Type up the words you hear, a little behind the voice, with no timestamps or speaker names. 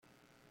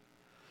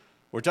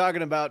We're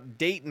talking about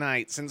date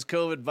night since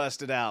COVID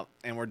busted out,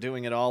 and we're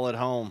doing it all at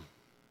home.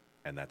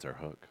 And that's our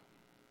hook.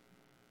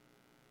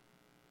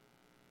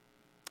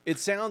 It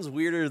sounds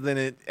weirder than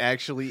it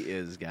actually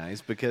is,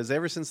 guys, because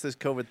ever since this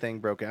COVID thing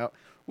broke out,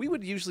 we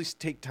would usually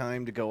take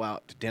time to go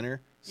out to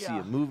dinner, see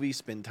a movie,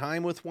 spend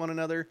time with one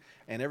another.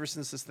 And ever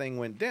since this thing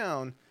went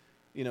down,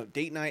 you know,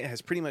 date night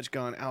has pretty much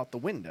gone out the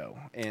window.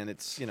 And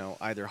it's, you know,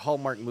 either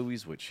Hallmark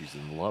movies, which she's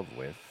in love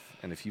with.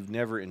 And if you've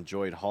never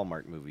enjoyed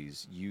Hallmark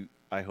movies,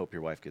 I hope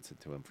your wife gets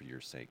into them for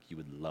your sake. You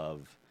would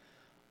love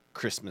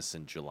Christmas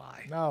in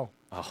July. No.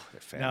 Oh,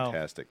 they're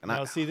fantastic. No.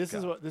 And see, this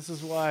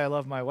is why I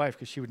love my wife,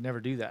 because she would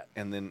never do that.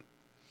 And then,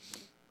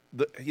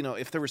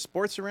 if there were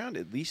sports around,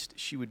 at least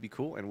she would be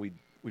cool, and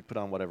we'd put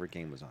on whatever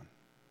game was on.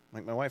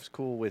 Like, my wife's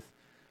cool with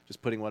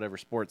just putting whatever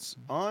sports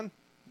on,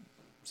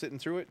 sitting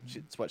through it.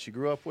 It's what she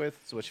grew up with.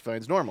 It's what she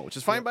finds normal, which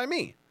is fine by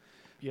me.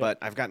 Yep. But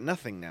I've got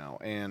nothing now,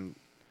 and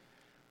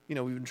you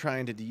know, we've been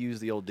trying to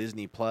use the old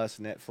Disney Plus,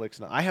 Netflix.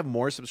 And I have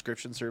more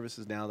subscription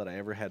services now than I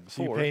ever had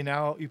before.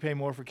 So you pay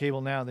more for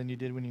cable now than you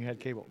did when you had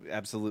cable.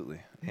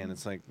 Absolutely. And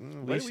it's like,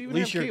 at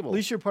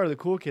least you're part of the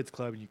cool kids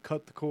club and you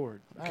cut the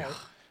cord. All right.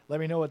 Let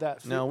me know what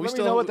that's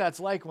what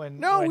that's like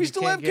when we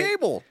still have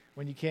cable.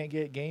 When you can't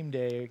get game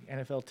day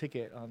NFL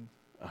ticket on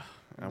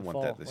I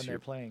want that this when year. They're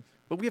playing.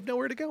 But we have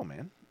nowhere to go,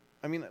 man.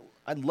 I mean,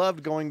 I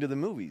loved going to the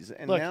movies,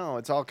 and now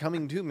it's all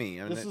coming to me.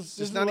 I mean, this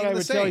is not even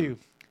the same. Tell you.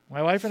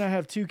 My wife and I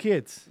have 2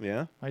 kids.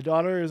 Yeah. My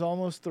daughter is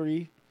almost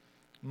 3.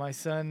 My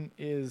son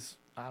is,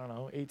 I don't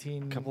know,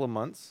 18. A couple of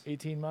months.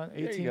 18 months.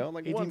 There you go,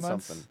 like 18 one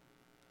months. something.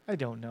 I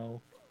don't know.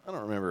 I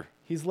don't remember.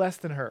 He's less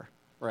than her.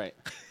 Right.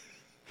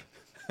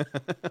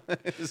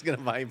 Just gonna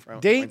buy from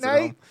date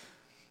night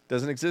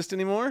doesn't exist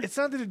anymore. It's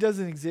not that it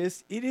doesn't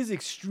exist. It is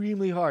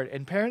extremely hard.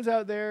 And parents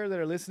out there that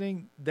are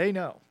listening, they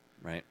know.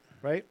 Right.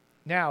 Right.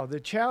 Now the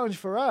challenge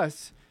for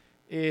us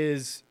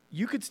is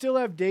you could still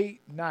have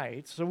date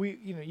nights. So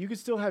you could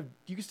still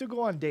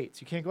go on dates.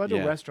 You can't go out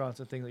to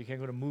restaurants and things. You can't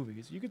go to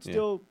movies. You could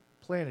still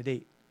plan a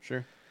date.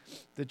 Sure.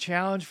 The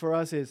challenge for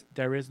us is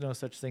there is no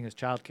such thing as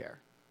childcare.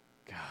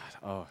 God.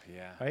 Oh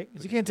yeah. Right.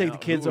 Because you can't take the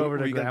kids over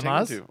to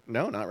grandma's.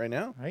 No, not right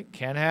now. Right.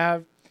 Can't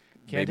have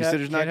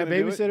babysitter's not going to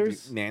do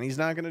babysitters. it. Nanny's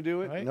not going to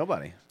do it. Right?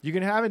 Nobody. You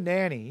can have a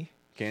nanny.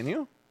 Can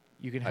you?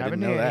 You can have a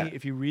nanny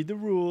if you read the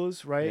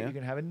rules, right? Yeah. You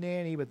can have a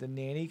nanny, but the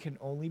nanny can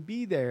only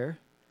be there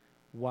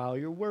while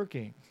you're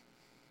working.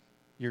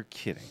 You're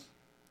kidding.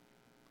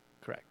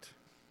 Correct.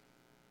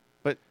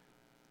 But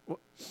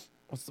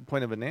what's the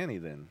point of a nanny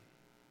then?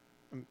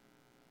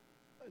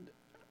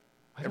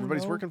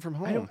 Everybody's working from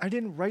home. I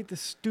didn't write the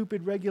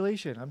stupid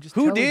regulation. I'm just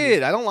Who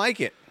did? I don't like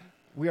it.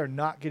 We are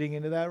not getting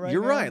into that right now.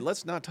 You're right.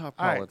 Let's not talk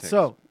politics.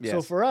 All right.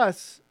 So for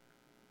us,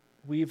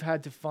 we've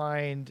had to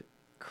find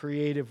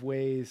creative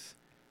ways.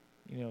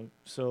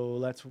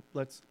 So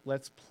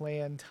let's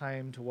plan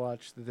time to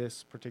watch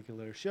this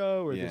particular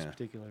show or this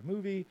particular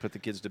movie. Put the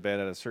kids to bed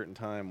at a certain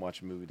time,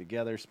 watch a movie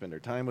together, spend our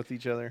time with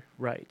each other.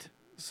 Right.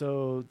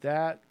 So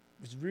that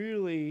was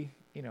really,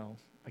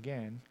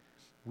 again,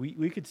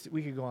 we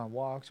could go on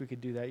walks. We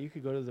could do that. You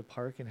could go to the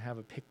park and have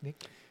a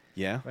picnic.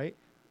 Yeah. Right.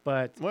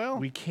 But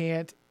we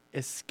can't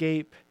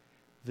escape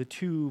the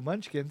 2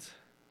 munchkins.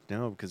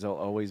 No, because they'll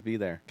always be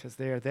there. Because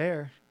they're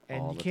there.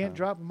 And you can't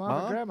drop them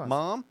off at grandma's.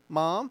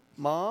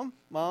 Mom.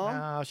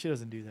 No, she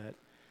doesn't do that.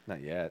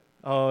 Not yet.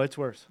 Oh, it's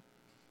worse.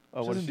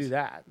 Oh, she doesn't do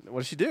that. What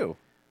does she do?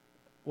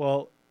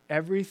 Well,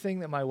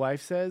 everything that my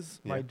wife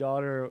says, my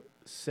daughter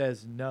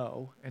says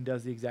no and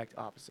does the exact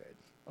opposite.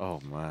 Oh,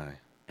 my.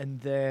 And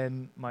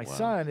then my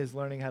son is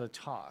learning how to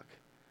talk.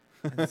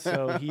 And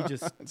so he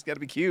just... It's got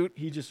to be cute.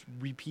 He just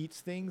repeats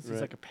things.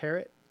 He's like a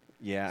parrot.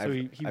 Yeah, so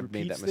I've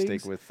made that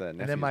mistake with nephews.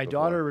 And then my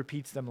daughter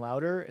repeats them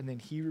louder, and then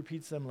he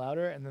repeats them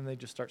louder, and then they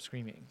just start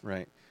screaming.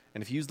 Right.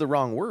 And if you use the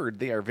wrong word,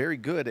 they are very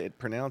good at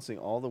pronouncing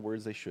all the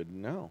words they shouldn't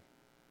know.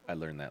 I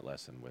learned that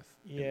lesson with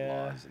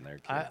in-laws and their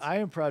kids. I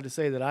am proud to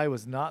say that I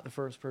was not the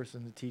first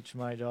person to teach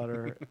my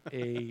daughter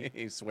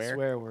a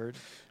swear word.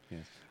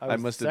 Yes. I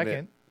must the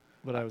second,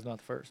 but I was not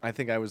the first. I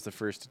think I was the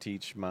first to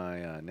teach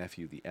my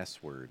nephew the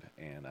S word,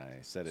 and I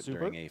said it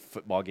during a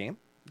football game.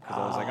 Because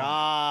I was like,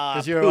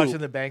 because you were watching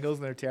the Bengals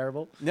and they're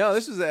terrible. No,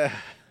 this was a.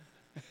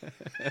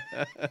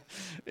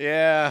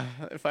 Yeah,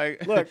 if I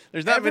look,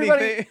 there's not many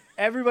things.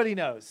 Everybody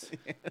knows,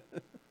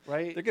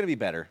 right? They're going to be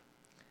better.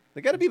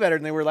 They got to be better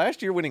than they were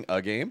last year, winning a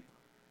game,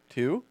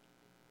 2.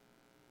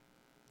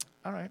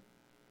 All right,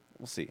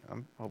 we'll see.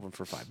 I'm hoping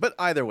for 5, but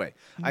either way,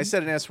 I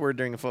said an S word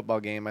during a football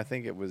game. I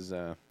think it was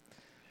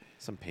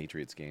some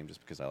Patriots game,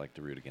 just because I like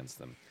to root against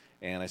them.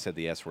 And I said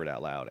the S word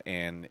out loud.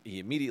 And he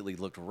immediately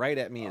looked right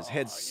at me. His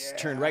head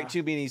turned right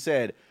to me, and he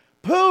said,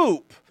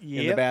 poop,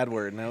 in the bad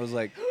word. And I was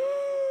like,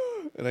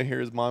 and I hear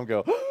his mom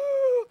go,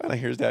 and I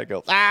hear his dad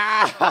go,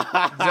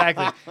 ah.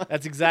 Exactly.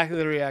 That's exactly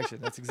the reaction.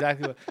 That's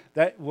exactly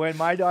when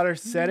my daughter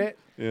said it,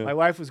 my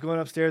wife was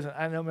going upstairs, and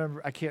I don't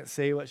remember, I can't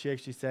say what she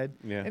actually said.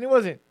 Yeah. And it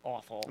wasn't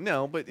awful.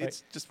 No, but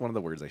it's just one of the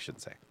words I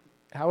shouldn't say.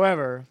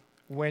 However,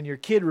 when your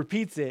kid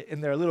repeats it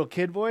in their little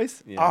kid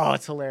voice,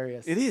 it's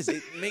hilarious. It is.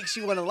 It makes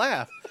you want to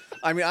laugh.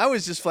 I mean, I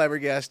was just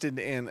flabbergasted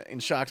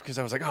and shocked because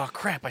I was like, oh,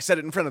 crap, I said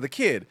it in front of the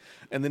kid.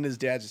 And then his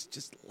dad's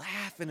just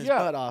laughing his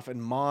butt off.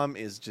 And mom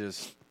is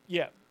just,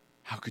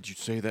 how could you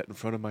say that in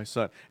front of my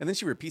son? And then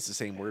she repeats the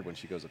same word when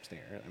she goes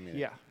upstairs. I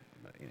mean,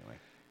 but anyway.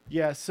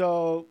 Yeah,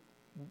 so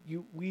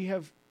we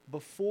have,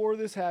 before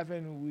this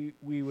happened,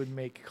 we would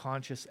make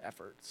conscious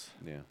efforts,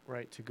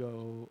 right, to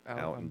go out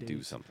on and dates.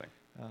 do something.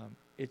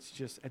 It's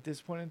just, at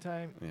this point in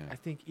time, I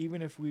think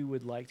even if we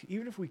would like to,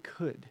 even if we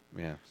could,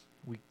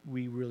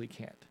 we really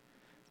can't.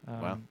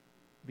 Wow.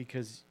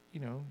 Because,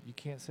 you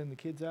can't send the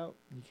kids out.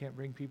 You can't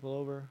bring people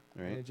over.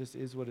 Right. And it just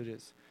is what it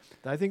is.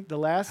 I think the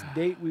last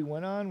date we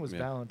went on was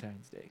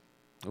Valentine's Day.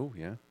 Oh,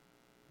 yeah.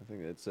 I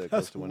think it's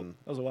close to when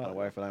that was a while my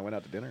wife and I went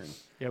out to dinner.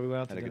 And we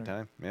went out to dinner. Had a good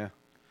time. Yeah.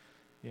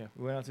 Yeah,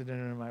 we went out to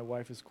dinner, and my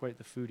wife is quite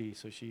the foodie,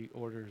 so she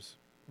orders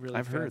really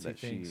I've fancy heard that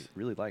things. she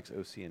really likes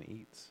Ocean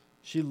Eats.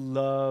 She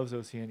loves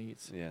Ocean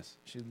Eats. Yes.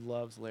 She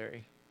loves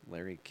Larry.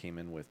 Larry came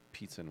in with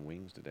pizza and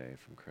wings today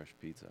from Crush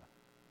Pizza.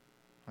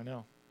 I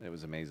know. It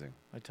was amazing.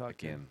 I talked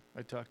to him.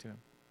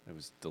 It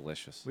was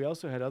delicious. We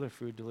also had other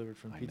food delivered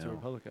from Pizza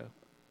Republica.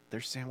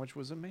 Their sandwich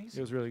was amazing.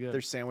 It was really good.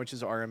 Their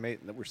sandwiches are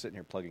amazing. We're sitting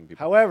here plugging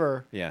people.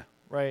 However,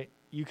 right,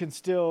 you can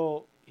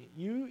still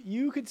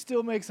you could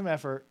still make some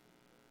effort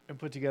and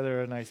put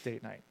together a nice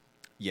date night.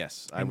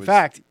 Yes. In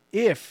fact,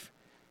 if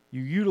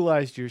you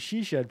utilized your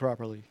she shed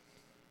properly.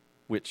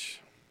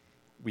 Which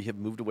we have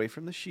moved away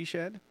from the she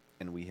shed,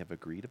 and we have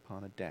agreed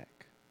upon a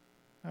deck.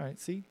 All right,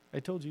 see? I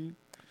told you.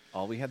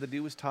 All we had to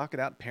do was talk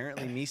it out.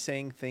 Apparently, me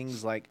saying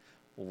things like,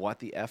 what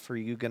the F are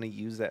you going to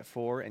use that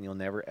for, and you'll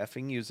never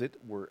effing use it,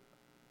 were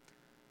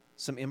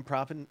some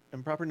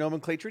improper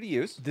nomenclature to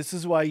use. This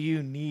is why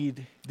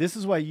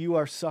you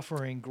are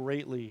suffering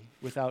greatly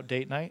without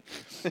date night,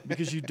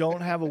 because you don't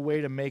have a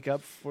way to make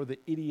up for the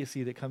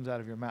idiocy that comes out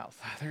of your mouth.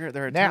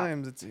 There are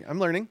times I'm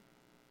learning.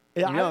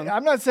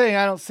 I'm not saying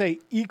I don't say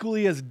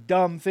equally as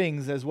dumb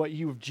things as what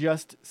you've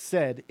just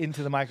said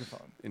into the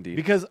microphone. Indeed.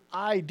 Because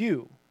I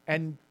do,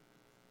 and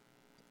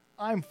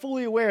I'm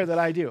fully aware that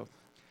I do.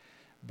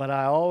 But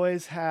I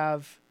always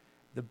have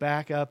the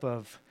backup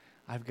of,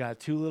 I've got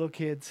 2 little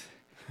kids,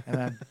 and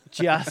I'm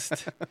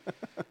just,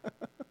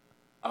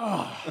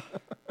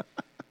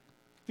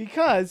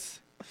 because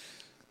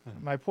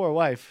my poor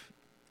wife,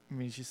 I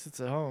mean, she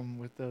sits at home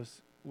with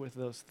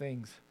those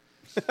things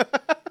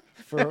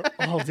for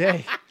all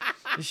day.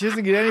 She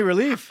doesn't get any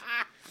relief.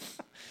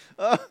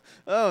 You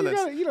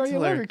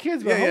love your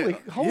kids, but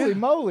holy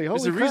moly,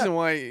 There's crap. a reason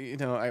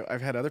why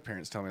I've had other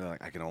parents tell me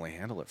that I can only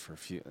handle it for a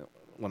few.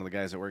 One of the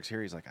guys that works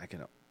here, he's like,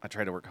 I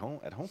try to work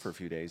at home for a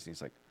few days, and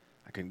he's like,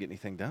 I couldn't get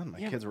anything done. My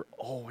kids were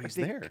always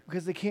there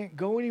because they can't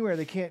go anywhere.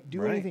 They can't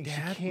do anything.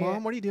 Dad,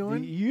 Mom, what are you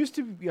doing? You used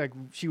to be like,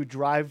 she would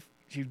drive.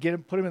 She'd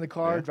put him in the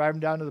car, drive him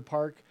down to the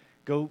park,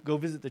 go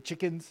visit the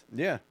chickens.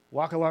 Yeah.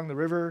 Walk along the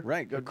river.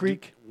 Right. The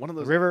creek. One of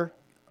those. The river.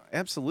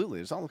 Absolutely.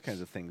 There's all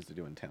kinds of things to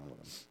do in town with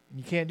them.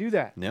 You can't do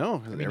that.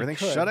 No, everything's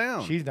shut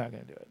down. She's not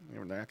going to do it.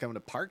 They're not coming to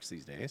parks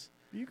these days.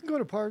 You can go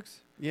to parks.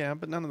 Yeah,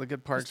 but none of the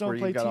good parks Just don't where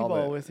play you got all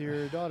T-ball the with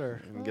your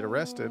daughter. and get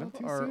arrested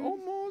or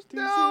almost. Too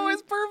No, soon.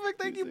 it's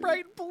perfect. Thank you,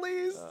 Brighton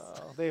Police.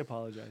 They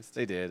apologized.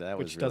 They did. That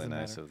was Which really doesn't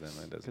nice matter, of them.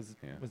 That doesn't.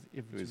 Yeah.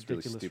 It was really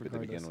ridiculous stupid to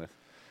begin with.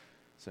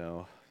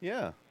 So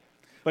yeah.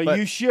 But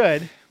you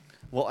should.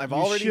 Well, I've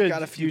already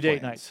got a few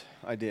date nights.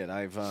 I did.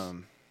 I've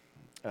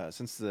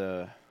since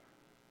the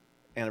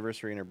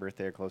anniversary and her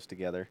birthday are close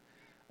together.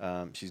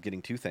 She's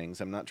getting 2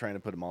 things. I'm not trying to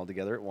put them all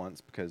together at once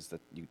because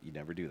you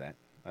never do that.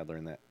 I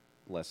learned that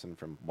lesson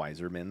from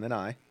wiser men than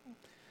I.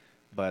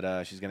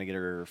 But she's going to get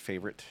her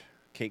favorite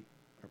cake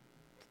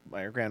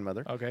by her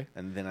grandmother. Okay.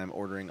 And then I'm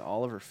ordering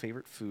all of her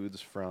favorite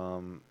foods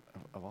from,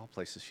 of all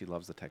places, she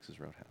loves the Texas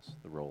Roadhouse.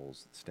 The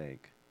rolls, the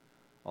steak,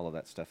 all of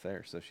that stuff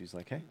there. So she's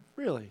like, hey.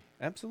 Really?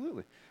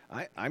 Absolutely.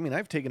 I mean,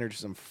 I've taken her to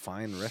some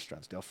fine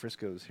restaurants. Del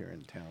Frisco's here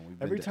in town.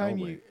 We've Every been time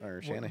to or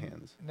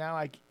Shanahan's.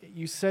 Now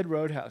you said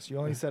Roadhouse. You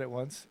only said it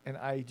once, and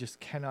I just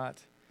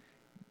cannot.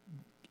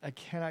 I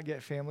cannot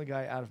get Family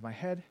Guy out of my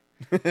head.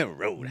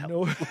 Roadhouse.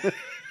 No.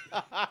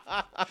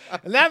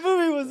 And that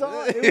movie was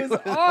on. It was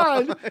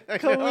on a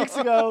couple weeks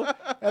ago,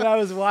 and I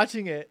was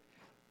watching it,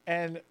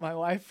 and my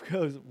wife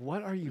goes,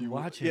 "What are you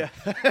watching?" Yeah.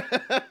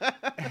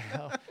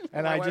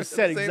 And My I wife just said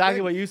said the same exactly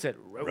thing. what you said.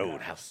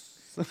 Roadhouse.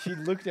 She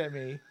looked at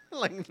me,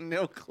 Like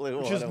no clue.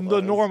 which what is it the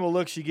was. normal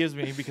look she gives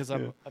me because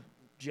I'm a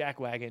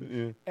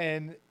jackwagon.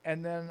 And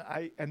then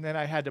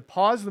I had to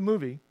pause the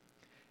movie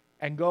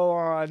and go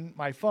on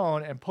my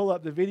phone and pull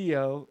up the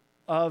video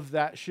of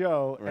that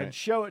show and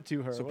show it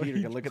to her. So Peter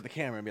can look at the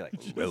camera and be like,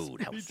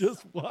 Roadhouse. He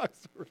just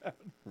walks around.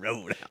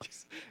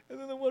 Roadhouse. And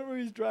then the one where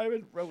he's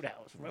driving,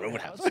 Roadhouse.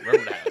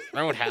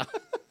 Roadhouse.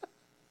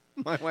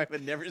 My wife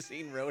had never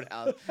seen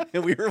Roadhouse.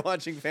 And we were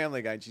watching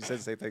Family Guy, and she said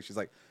the same thing. She's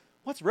like,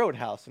 what's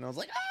Roadhouse? And I was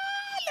like,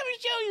 let me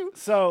show you.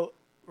 So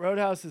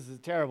Roadhouse is a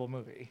terrible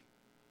movie.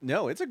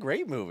 No, it's a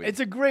great movie. It's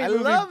a great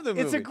movie. I love the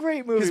movie. It's a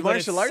great movie. His but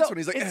martial arts when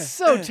he's like, it's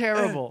so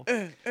terrible.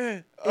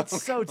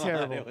 It's so God,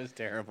 terrible. It was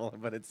terrible,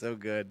 but it's so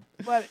good.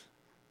 But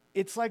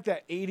it's like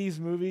that 80s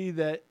movie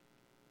that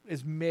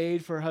is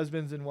made for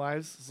husbands and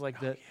wives. It's like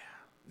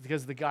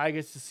because the guy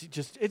gets to see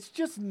it's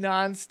just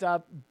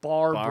nonstop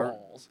bar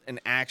brawls and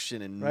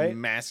action and right?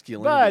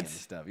 masculinity and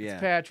stuff. Yeah,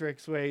 it's Patrick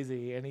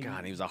Swayze, and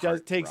he was a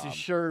takes his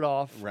shirt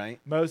off right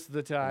most of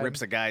the time.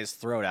 Rips a guy's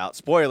throat out.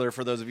 Spoiler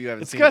for those of you who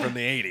haven't seen it from the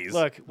 80s.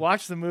 Look,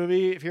 watch the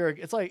movie. If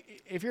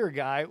you're a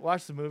guy,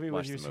 watch the movie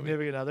with your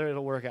significant other.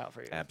 It'll work out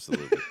for you.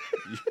 Absolutely.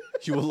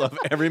 You will love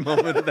every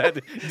moment of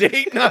that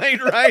date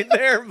night right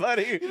there,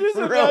 buddy. Just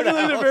imagine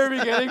in the very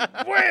beginning,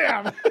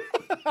 wham!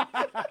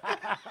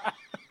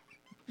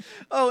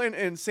 Oh,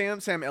 and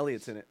Sam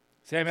Elliott's in it.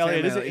 Sam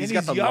Elliott is it? He's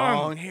got the young.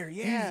 long hair.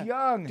 Yeah, he's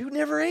young. Dude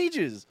never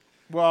ages.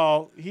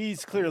 Well,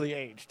 he's clearly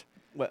aged.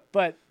 What?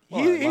 But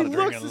he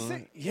looks the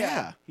same.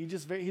 Yeah. He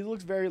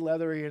looks very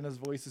leathery, and his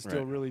voice is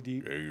still really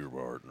deep. Hey, your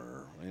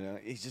partner. You know,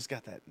 he's just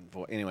got that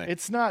voice. Anyway,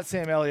 it's not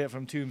Sam Elliott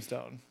from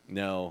Tombstone.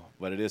 No,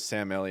 but it is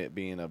Sam Elliott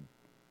being a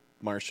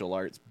martial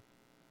arts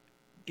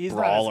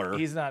brawler.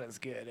 He's not as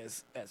good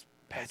as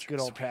good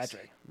old Swayze.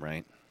 Patrick.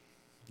 Right.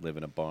 Live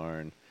in a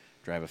barn,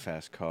 drive a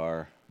fast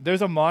car.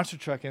 There's a monster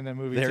truck in that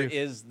movie too.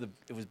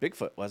 It was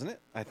Bigfoot, wasn't it?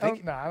 I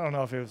think. No, I don't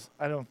know if it was.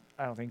 I don't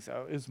think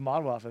so. It was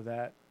modeled off of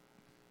that.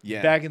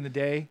 Yeah. Back in the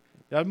day,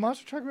 does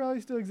Monster Truck Rally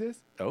still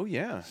exist? Oh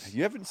yeah.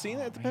 You haven't seen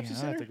that at the Pepsi I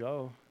Center? have to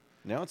go.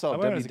 Now it's all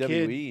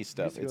WWE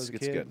stuff. It's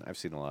good. I've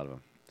seen a lot of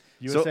them.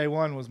 USA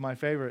 1 was my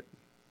favorite.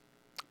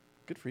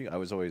 Good for you. I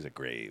was always a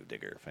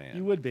Gravedigger fan.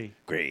 You would be.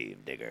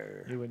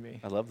 Gravedigger. You would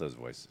be. I love those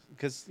voices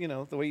because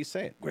the way you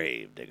say it.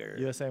 Gravedigger.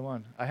 USA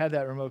 1. I had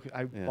that remote.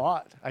 I didn't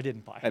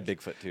buy it. I had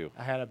Bigfoot too.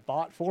 I had it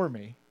bought for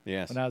me.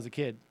 Yes. When I was a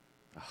kid.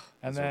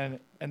 And then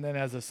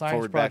as a science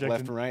forward, project, back,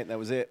 left, and right. That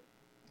was it.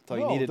 That's all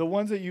you no, needed. the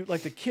ones that you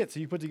like the kits that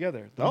you put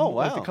together. Oh wow!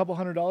 Like the couple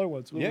 $100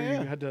 ones. Yeah.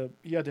 You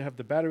had to have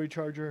the battery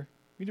charger.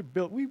 We had to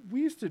build. We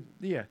used to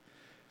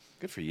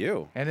Good for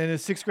you. And in a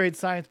 6th grade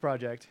science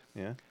project.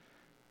 Yeah.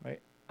 Right.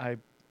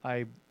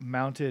 I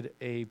mounted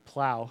a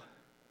plow,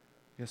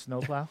 a snow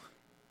plow,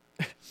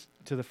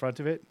 to the front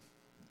of it,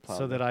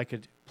 so that I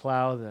could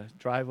plow the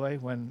driveway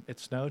when it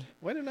snowed.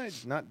 Why didn't I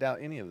not doubt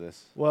any of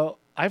this? Well,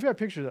 I've got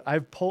pictures. I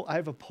have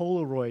a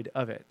Polaroid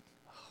of it.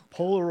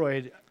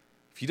 Polaroid.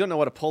 If you don't know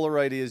what a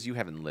Polaroid is, you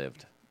haven't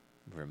lived.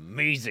 We're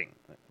amazing.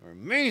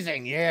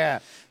 Yeah.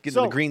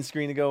 Getting the green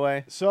screen to go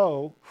away.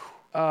 So,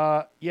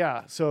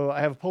 yeah. So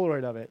I have a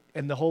Polaroid of it,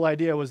 and the whole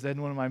idea was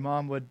then when my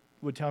mom would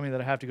tell me that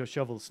I have to go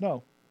shovel the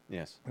snow.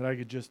 Yes. That I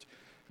could just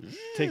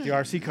take the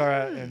RC car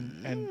out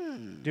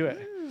and do it.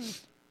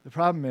 The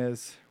problem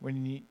is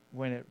when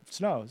it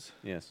snows.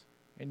 Yes.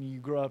 And you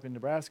grow up in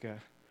Nebraska,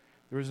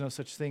 there was no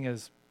such thing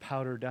as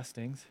powder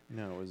dustings.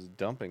 No, it was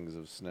dumpings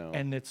of snow.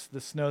 And it's the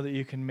snow that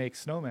you can make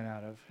snowmen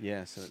out of.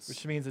 Yes,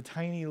 which means a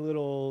tiny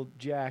little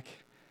jack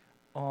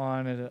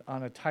on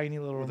a tiny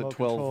little with remote a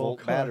 12-volt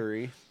car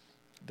battery.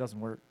 Doesn't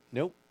work.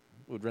 Nope.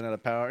 Would run out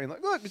of power and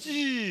look.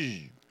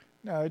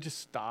 No, it just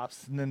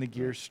stops, and then the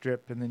gears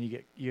strip, and then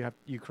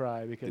you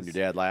cry because then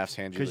your dad laughs,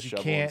 hands you the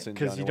shovel,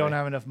 because you don't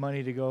have enough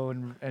money to go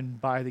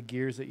and buy the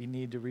gears that you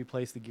need to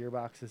replace the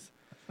gearboxes,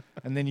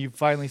 and then you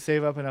finally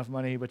save up enough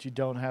money, but you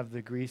don't have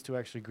the grease to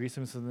actually grease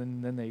them, so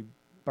then they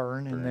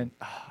burn. And then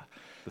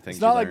it's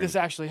not like this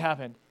actually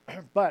happened.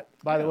 But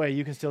by the way,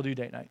 you can still do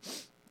date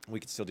night. We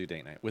could still do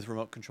date night with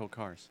remote control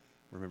cars.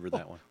 Remember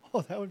that one? Oh,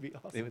 that would be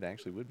awesome.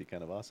 It would be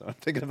kind of awesome. I'm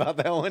thinking about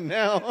that one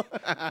now.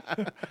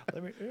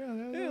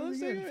 Let's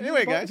take it.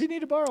 Anyway, guys. If you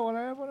need to borrow one,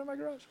 I have one in my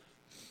garage.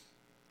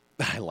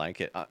 I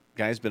like it.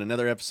 Guys, been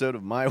another episode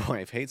of My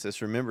Wife Hates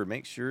Us. Remember,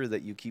 make sure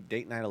that you keep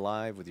date night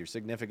alive with your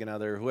significant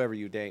other, whoever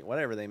you date,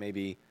 whatever they may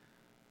be.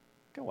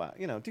 Go out,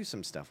 do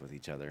some stuff with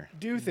each other.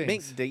 Do things.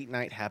 Make date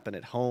night happen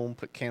at home.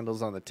 Put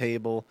candles on the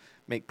table.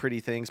 Make pretty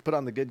things. Put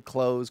on the good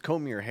clothes.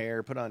 Comb your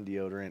hair. Put on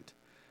deodorant.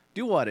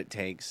 Do what it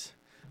takes.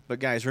 But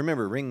guys,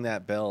 remember, ring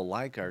that bell,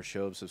 like our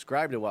show,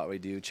 subscribe to what we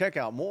do. Check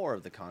out more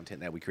of the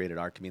content that we create at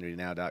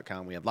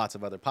ourcommunitynow.com. We have lots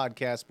of other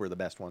podcasts. We're the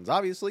best ones,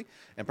 obviously,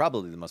 and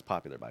probably the most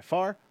popular by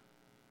far.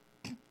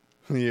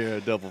 Yeah,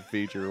 double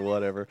feature or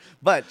whatever.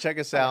 But check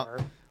us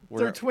out.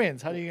 They're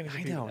twins. How are you going to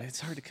compete? I know.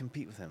 It's hard to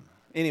compete with them.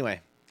 Anyway,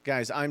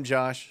 guys, I'm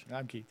Josh.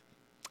 I'm Keith.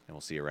 And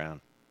we'll see you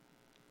around.